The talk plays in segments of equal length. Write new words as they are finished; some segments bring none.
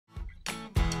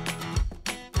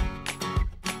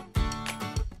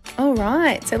All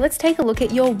right, so let's take a look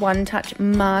at your one-touch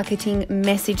marketing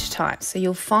message types. So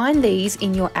you'll find these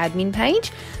in your admin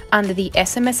page under the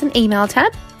SMS and email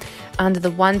tab, under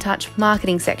the one-touch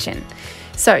marketing section.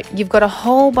 So you've got a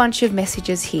whole bunch of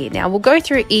messages here. Now we'll go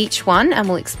through each one and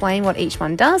we'll explain what each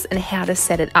one does and how to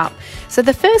set it up. So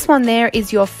the first one there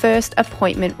is your first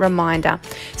appointment reminder.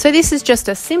 So this is just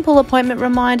a simple appointment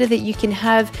reminder that you can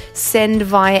have send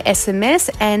via SMS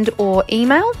and or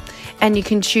email. And you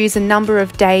can choose a number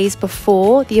of days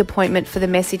before the appointment for the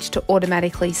message to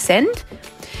automatically send.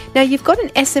 Now you've got an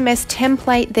SMS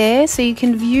template there, so you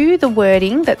can view the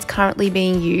wording that's currently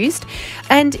being used.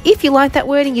 And if you like that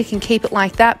wording, you can keep it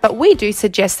like that, but we do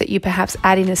suggest that you perhaps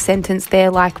add in a sentence there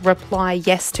like reply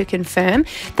yes to confirm.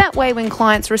 That way when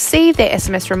clients receive their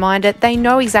SMS reminder, they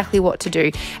know exactly what to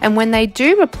do. And when they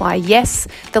do reply yes,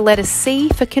 the letter C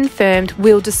for confirmed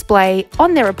will display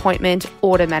on their appointment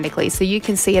automatically. So you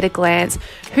can see at a glance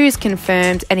who's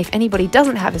confirmed, and if anybody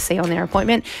doesn't have a C on their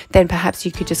appointment, then perhaps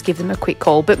you could just give them a quick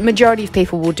call. But majority of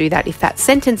people will do that. If that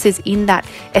sentence is in that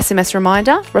SMS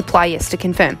reminder, reply yes to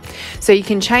confirm. So you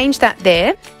can change that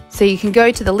there. So you can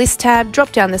go to the list tab,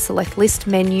 drop down the select list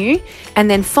menu,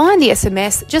 and then find the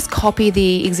SMS, just copy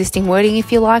the existing wording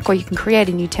if you like, or you can create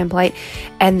a new template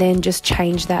and then just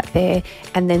change that there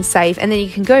and then save. And then you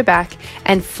can go back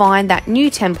and find that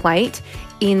new template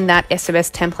in that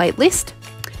SMS template list.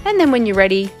 And then when you're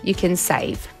ready, you can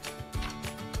save.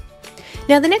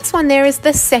 Now the next one there is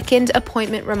the second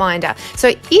appointment reminder.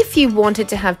 So if you wanted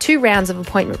to have 2 rounds of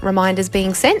appointment reminders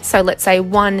being sent, so let's say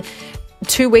one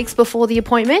 2 weeks before the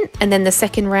appointment and then the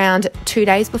second round 2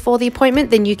 days before the appointment,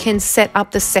 then you can set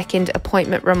up the second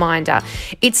appointment reminder.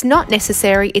 It's not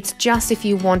necessary, it's just if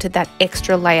you wanted that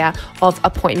extra layer of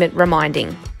appointment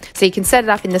reminding. So you can set it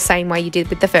up in the same way you did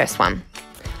with the first one.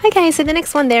 Okay, so the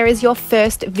next one there is your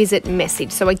first visit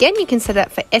message. So again, you can set it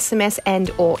up for SMS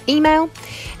and or email,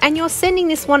 and you're sending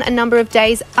this one a number of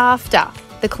days after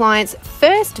the client's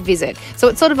first visit. So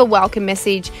it's sort of a welcome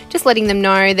message, just letting them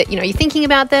know that, you're thinking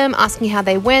about them, asking how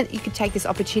they went. You could take this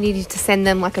opportunity to send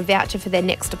them like a voucher for their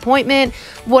next appointment,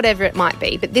 whatever it might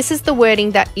be. But this is the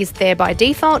wording that is there by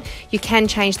default. You can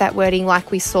change that wording like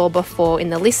we saw before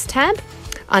in the list tab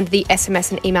under the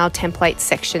SMS and email template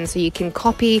section. So you can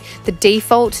copy the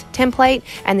default template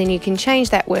and then you can change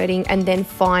that wording and then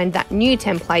find that new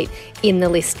template in the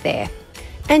list there.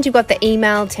 And you've got the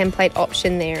email template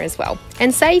option there as well.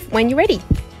 And save when you're ready.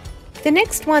 The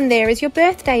next one there is your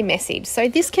birthday message. So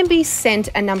this can be sent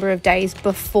a number of days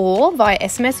before via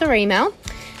SMS or email,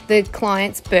 the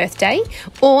client's birthday,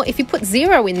 or if you put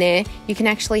 0 in there, you can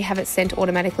actually have it sent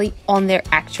automatically on their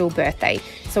actual birthday.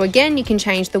 So again, you can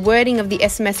change the wording of the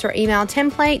SMS or email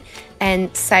template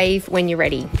and save when you're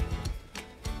ready.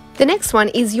 The next one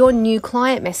is your new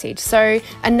client message. So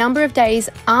a number of days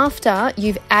after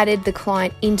you've added the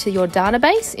client into your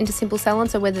database, into Simple Salon,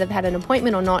 so whether they've had an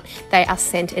appointment or not, they are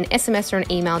sent an SMS or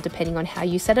an email depending on how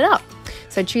you set it up.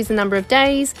 So choose the number of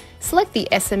days, select the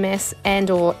SMS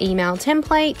and or email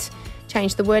template,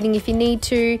 change the wording if you need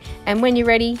to, and when you're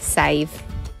ready, save.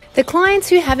 The clients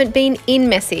who haven't been in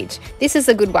message. This is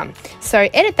a good one. So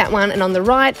edit that one, and on the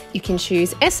right, you can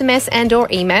choose SMS and or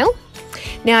email.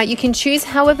 Now you can choose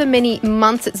however many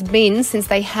months it's been since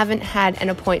they haven't had an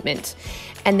appointment.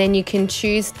 And then you can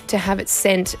choose to have it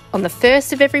sent on the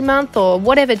 1st of every month or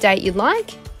whatever date you'd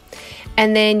like.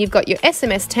 And then you've got your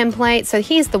SMS template. So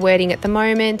here's the wording at the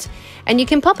moment. And you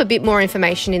can pop a bit more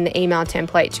information in the email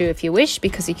template too if you wish,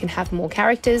 because you can have more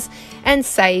characters, and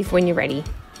save when you're ready.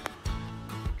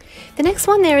 The next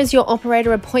one there is your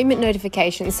operator appointment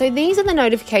notifications. So these are the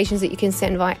notifications that you can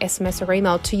send via SMS or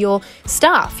email to your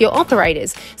staff, your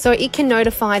operators. So it can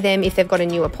notify them if they've got a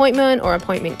new appointment or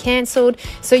appointment cancelled.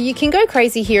 So you can go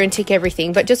crazy here and tick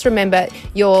everything, but just remember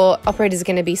your operators are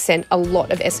going to be sent a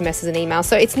lot of SMSs and emails.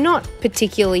 So it's not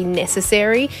particularly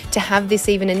necessary to have this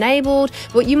even enabled,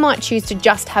 but you might choose to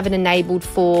just have it enabled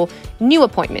for new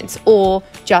appointments or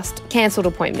just cancelled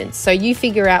appointments. So you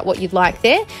figure out what you'd like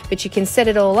there, but you can set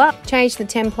it all up, change the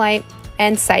template,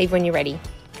 and save when you're ready.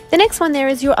 The next one there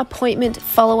is your appointment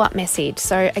follow-up message.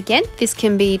 So again, this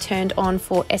can be turned on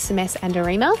for SMS and or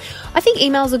email. I think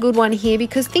email is a good one here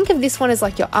because think of this one as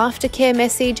like your aftercare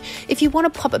message. If you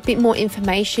want to pop a bit more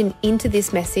information into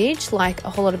this message, like a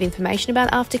whole lot of information about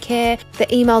aftercare,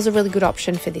 the email is a really good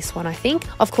option for this one, I think.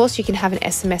 Of course, you can have an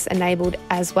SMS enabled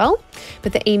as well,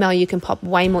 but the email, you can pop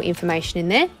way more information in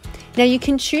there. Now you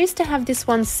can choose to have this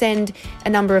one send a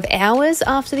number of hours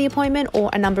after the appointment or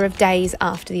a number of days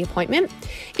after the appointment.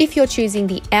 If you're choosing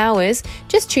the hours,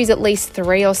 just choose at least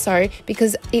 3 or so,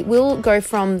 because it will go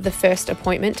from the first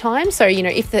appointment time. So,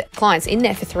 if the client's in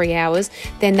there for 3 hours,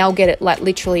 then they'll get it like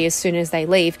literally as soon as they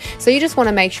leave. So you just want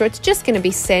to make sure it's just going to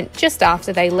be sent just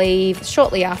after they leave,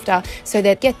 shortly after, so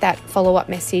they get that follow-up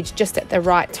message just at the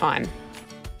right time.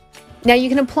 Now you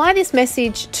can apply this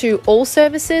message to all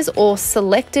services or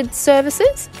selected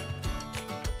services,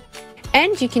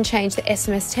 and you can change the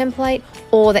SMS template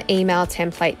or the email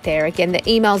template there. Again, the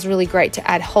email is really great to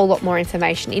add a whole lot more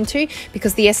information into,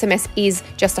 because the SMS is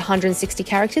just 160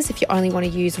 characters if you only want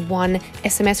to use 1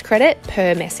 SMS credit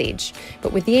per message.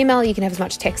 But with the email, you can have as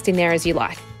much text in there as you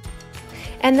like.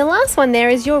 And the last one there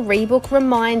is your rebook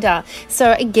reminder.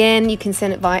 So again, you can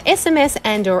send it via SMS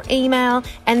and or email,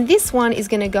 and this one is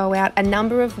going to go out a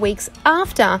number of weeks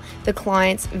after the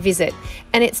client's visit,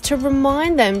 and it's to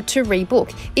remind them to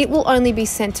rebook. It will only be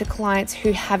sent to clients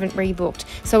who haven't rebooked,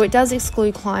 so it does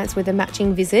exclude clients with a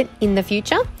matching visit in the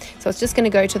future. So it's just going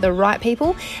to go to the right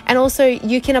people. And also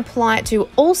you can apply it to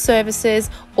all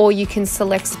services, or you can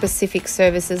select specific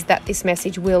services that this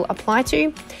message will apply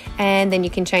to, and then you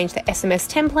can change the SMS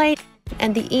template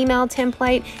and the email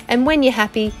template, and when you're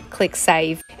happy, click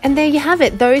save. And there you have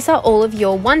it. Those are all of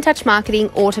your one-touch marketing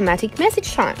automatic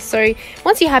message types. So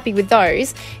once you're happy with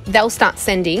those, they'll start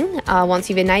sending once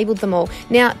you've enabled them all.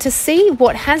 Now, to see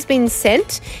what has been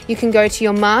sent, you can go to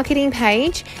your marketing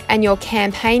page and your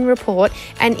campaign report,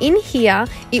 and in here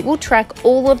it will track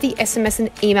all of the SMS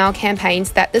and email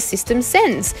campaigns that the system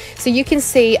sends. So you can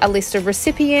see a list of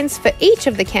recipients for each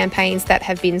of the campaigns that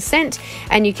have been sent,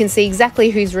 and you can see exactly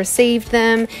who's received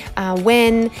them,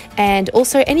 when, and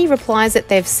also any replies that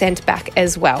they've sent back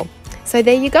as well. So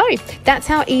there you go. That's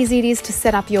how easy it is to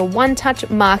set up your one-touch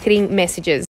marketing messages.